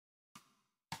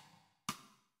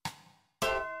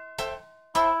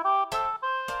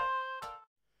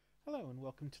Hello and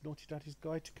welcome to Naughty Daddy's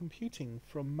Guide to Computing,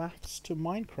 from Maths to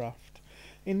Minecraft.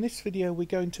 In this video we're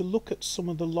going to look at some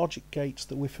of the logic gates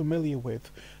that we're familiar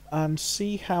with and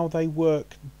see how they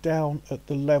work down at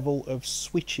the level of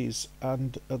switches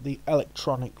and at the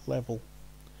electronic level.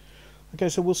 Okay,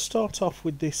 so we'll start off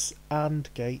with this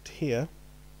AND gate here.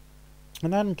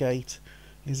 An AND gate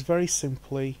is very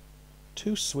simply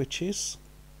two switches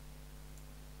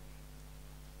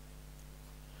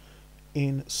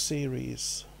in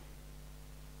series.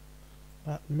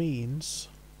 That means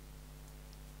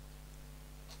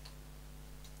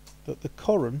that the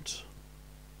current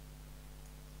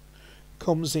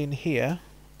comes in here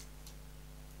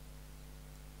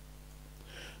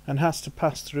and has to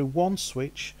pass through one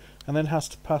switch and then has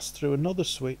to pass through another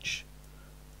switch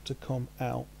to come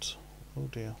out. Oh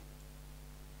dear.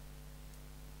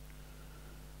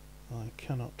 I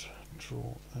cannot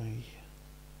draw a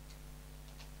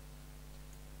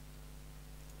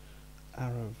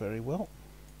arrow very well.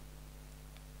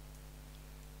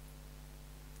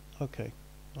 Okay,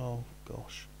 oh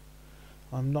gosh,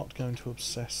 I'm not going to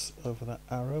obsess over that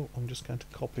arrow. I'm just going to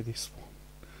copy this one.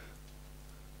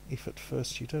 If at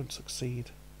first you don't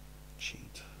succeed,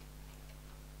 cheat.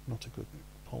 Not a good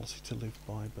policy to live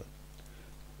by, but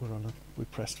we're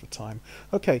pressed for time.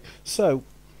 Okay, so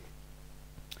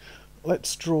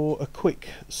let's draw a quick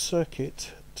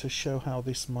circuit to show how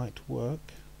this might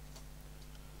work.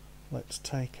 Let's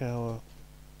take our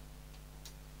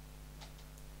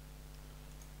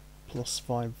plus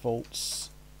 5 volts.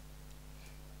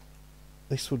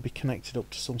 This would be connected up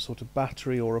to some sort of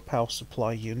battery or a power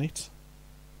supply unit.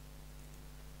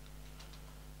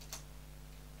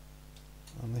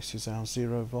 And this is our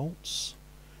 0 volts,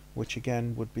 which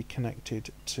again would be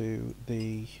connected to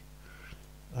the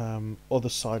other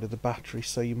side of the battery.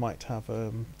 So you might have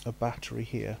a battery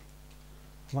here.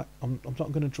 I'm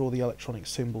not going to draw the electronic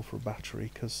symbol for a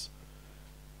battery, because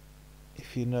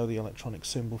if you know the electronic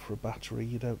symbol for a battery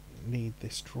you don't need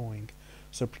this drawing.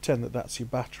 So pretend that that's your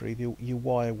battery. Your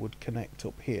wire would connect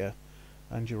up here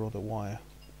and your other wire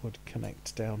would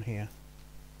connect down here.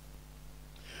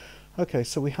 Okay,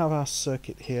 so we have our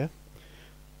circuit here.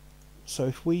 So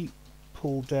if we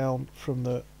pull down from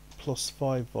the plus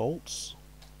 5 volts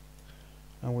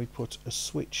and we put a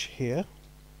switch here,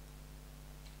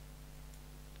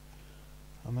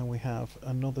 and then we have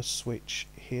another switch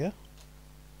here,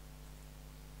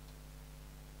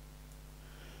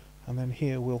 and then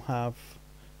here we'll have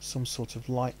some sort of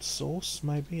light source,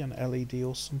 maybe an LED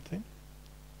or something.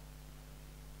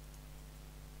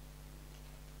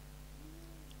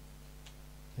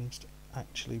 Needs to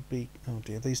actually be, oh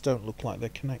dear, these don't look like they're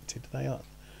connected.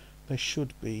 They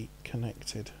should be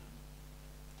connected.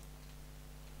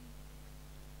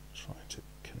 Try to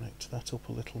connect that up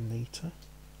a little neater.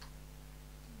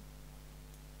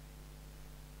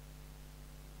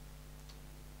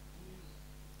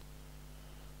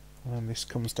 And this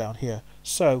comes down here.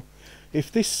 So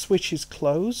if this switch is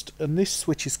closed and this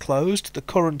switch is closed, the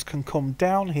current can come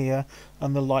down here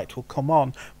and the light will come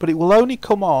on, but it will only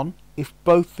come on if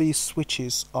both these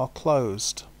switches are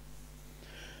closed.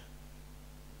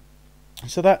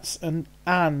 So that's an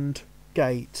AND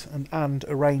gate, an AND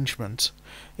arrangement.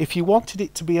 If you wanted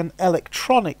it to be an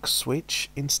electronic switch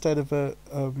instead of a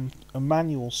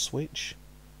manual switch,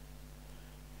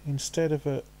 instead of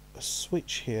a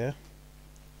switch here,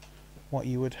 what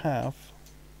you would have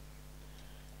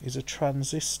is a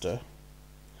transistor.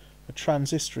 A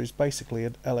transistor is basically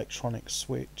an electronic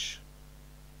switch.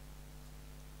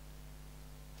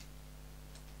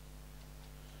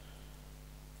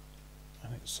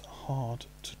 And it's hard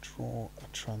to draw a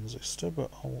transistor,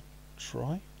 but I'll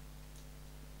try.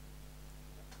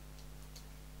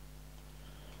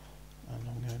 And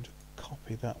I'm going to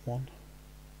copy that one.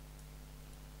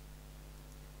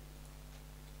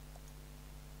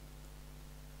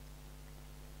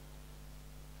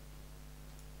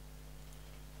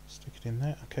 Stick it in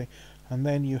there, okay, and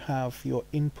then you have your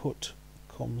input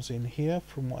comes in here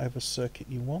from whatever circuit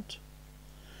you want.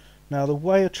 Now the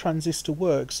way a transistor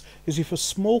works is if a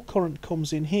small current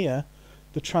comes in here,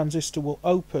 the transistor will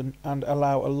open and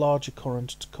allow a larger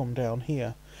current to come down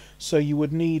here. So you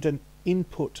would need an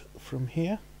input from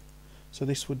here. So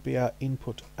this would be our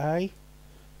input A,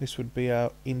 this would be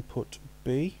our input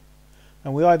B,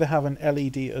 and we either have an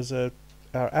LED as our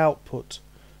output,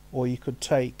 or you could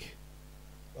take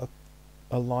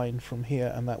a line from here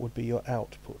and that would be your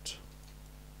output.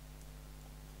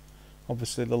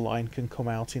 Obviously the line can come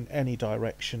out in any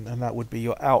direction and that would be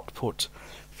your output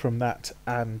from that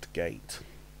AND gate.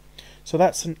 So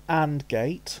that's an AND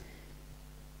gate.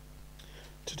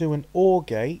 To do an OR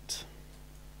gate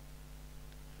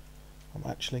I'm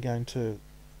actually going to,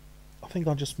 I think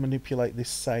I'll just manipulate this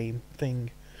same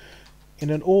thing. In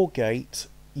an OR gate,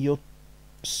 your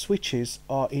switches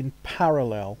are in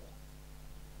parallel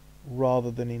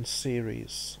rather than in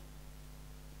series.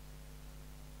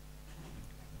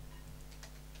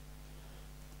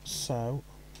 So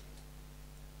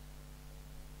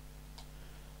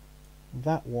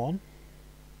that one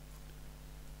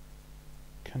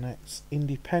connects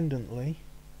independently,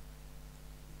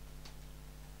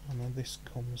 and then this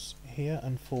comes here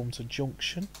and forms a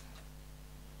junction.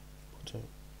 Put a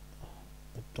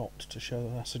dot to show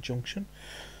that that's a junction.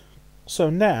 So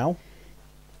now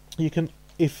you can,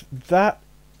 if that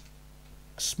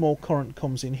small current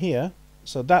comes in here,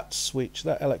 so that switch,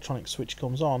 that electronic switch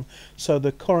comes on, so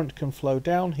the current can flow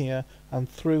down here and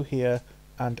through here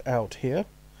and out here.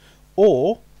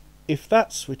 Or if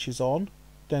that switch is on,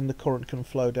 then the current can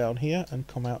flow down here and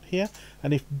come out here,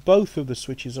 and if both of the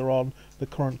switches are on, the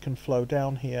current can flow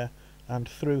down here and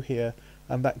through here,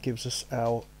 and that gives us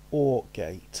our OR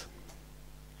gate.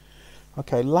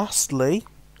 Okay, lastly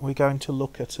we're going to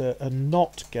look at a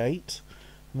NOT gate,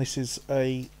 and this is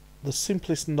the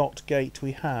simplest NOT gate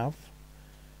we have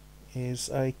is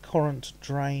a current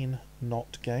drain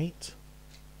NOT gate.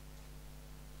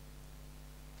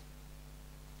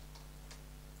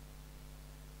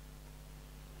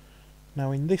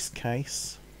 Now in this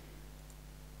case,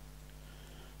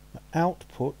 the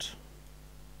output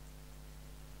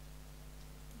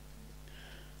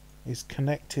is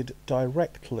connected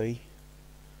directly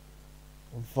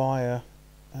via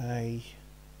a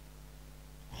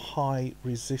high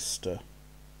resistor.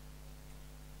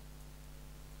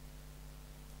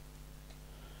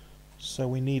 So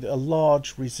we need a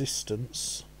large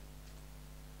resistance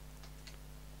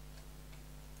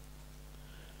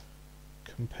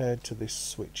compared to this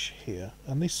switch here,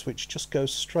 and this switch just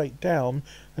goes straight down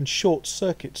and short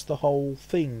circuits the whole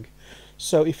thing.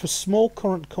 So if a small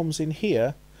current comes in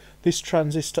here, this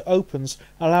transistor opens,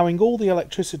 allowing all the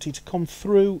electricity to come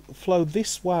through, flow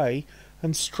this way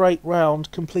and straight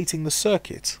round, completing the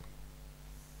circuit.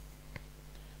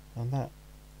 And that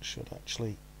should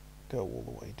actually go all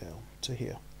the way down to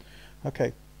here.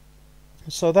 Okay,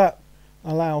 so that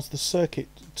allows the circuit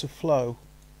to flow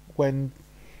when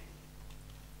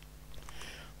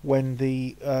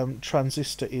the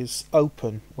transistor is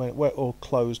open, or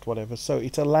closed, whatever. So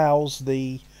it allows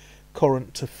the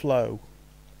current to flow.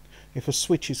 If a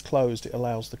switch is closed, it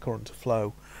allows the current to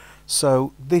flow.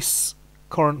 So this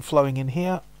current flowing in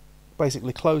here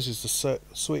basically closes the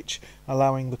switch,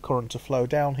 allowing the current to flow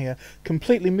down here,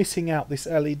 completely missing out this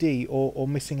LED or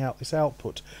missing out this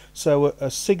output. So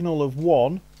a signal of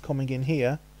 1 coming in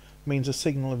here means a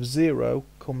signal of 0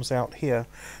 comes out here.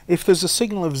 If there's a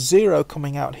signal of 0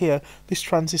 coming out here, this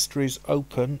transistor is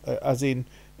open, as in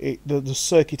the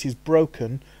circuit is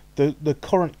broken. The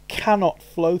current cannot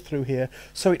flow through here,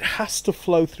 so it has to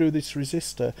flow through this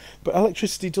resistor. But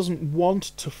electricity doesn't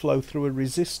want to flow through a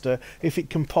resistor if it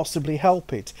can possibly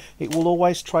help it. It will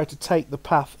always try to take the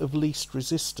path of least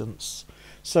resistance.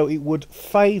 So it would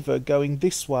favour going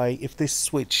this way if this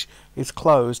switch is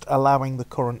closed, allowing the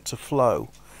current to flow.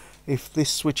 If this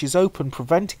switch is open,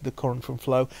 preventing the current from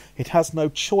flow, it has no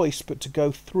choice but to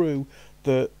go through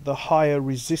the higher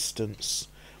resistance,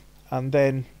 and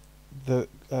then the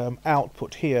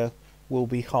output here will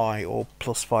be high, or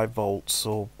plus 5 volts,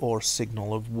 or a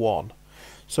signal of 1.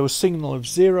 So a signal of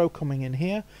 0 coming in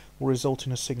here will result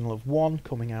in a signal of 1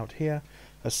 coming out here.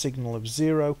 A signal of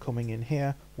 0 coming in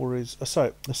here will a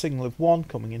signal of 1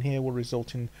 coming in here will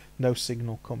result in no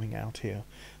signal coming out here.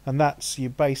 And that's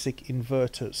your basic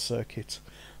inverter circuit,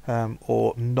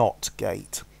 or NOT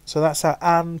gate. So that's our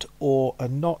AND or a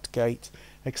NOT gate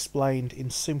explained in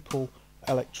simple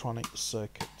electronic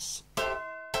circuits.